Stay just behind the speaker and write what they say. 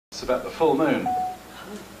It's about the full moon.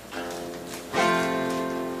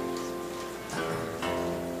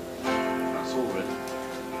 That's all written.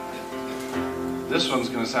 This one's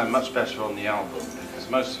going to sound much better on the album because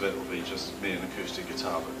most of it will be just me and acoustic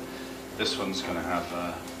guitar, but this one's going to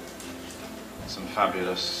have some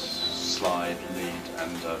fabulous slide lead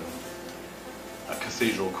and a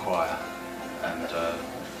cathedral choir and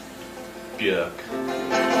Björk.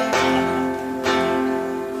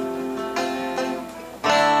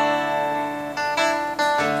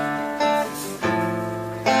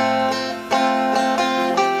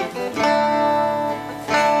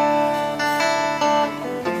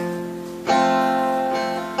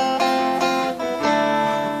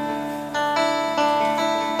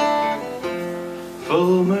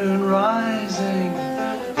 Full moon rising,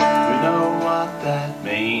 we know what that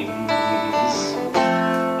means.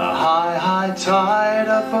 A high, high tide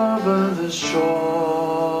up over the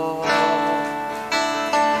shore,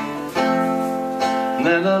 and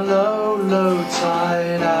then a low, low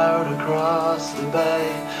tide out across the bay,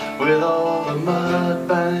 with all the mud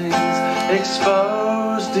banks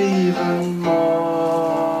exposed even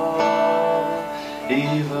more,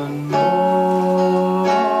 even more.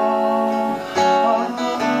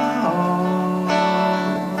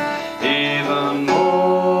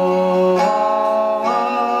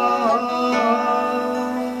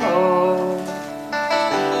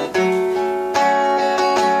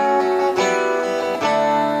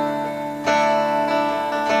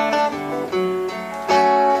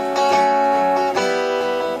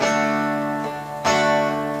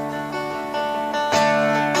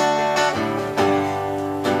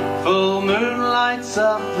 Full moon lights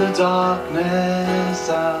up the darkness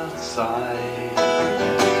outside.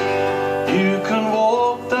 You can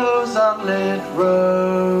walk those unlit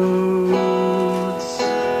roads,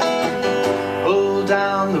 pull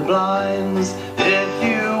down the blinds if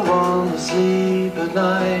you want to sleep at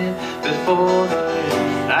night, before the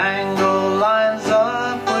angle lines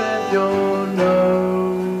up with your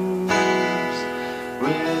nose,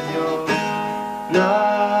 with your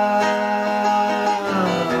nose.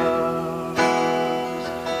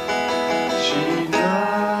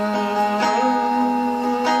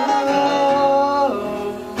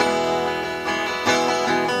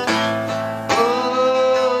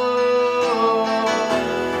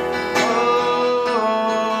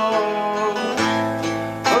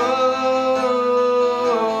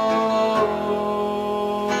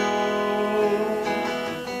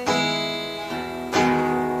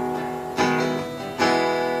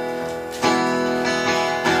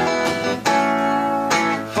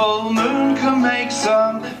 Full moon can make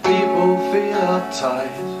some people feel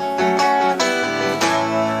uptight.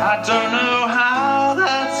 I don't know how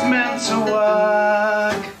that's meant to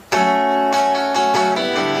work,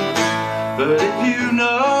 but if you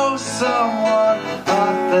know someone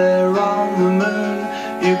out there on the moon,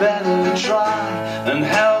 you better try and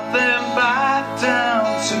help them back down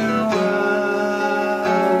to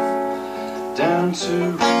earth, down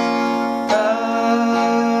to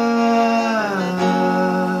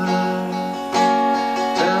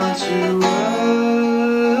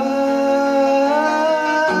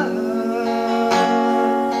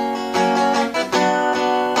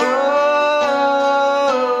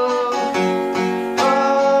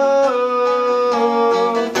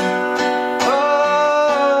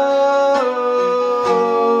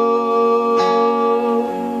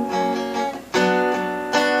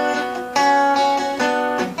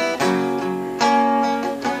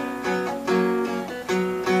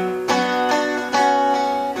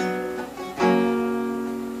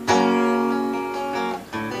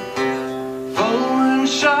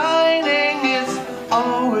shining is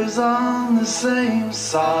always on the same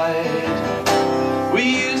side. We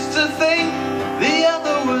used to think the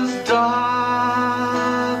other was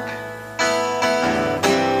dark.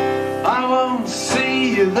 I won't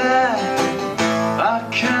see you there, I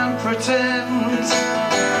can't pretend.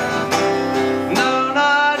 No,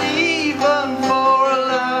 not even for a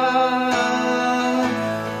love,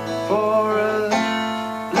 for a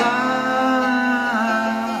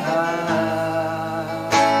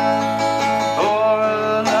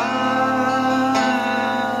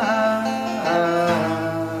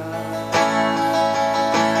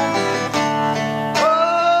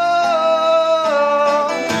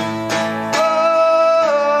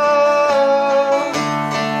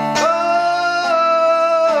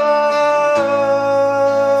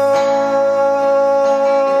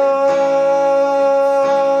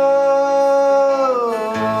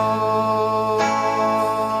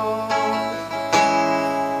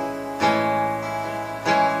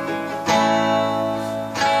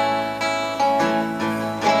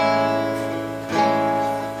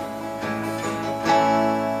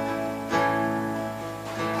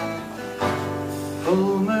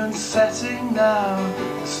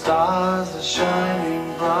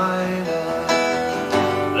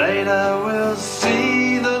later we'll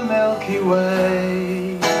see the Milky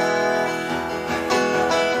Way.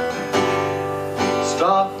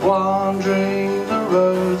 Stop wandering the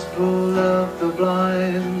roads, pull up the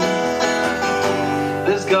blinds.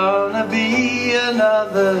 There's gonna be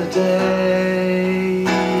another day,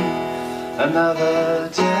 another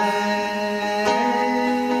day.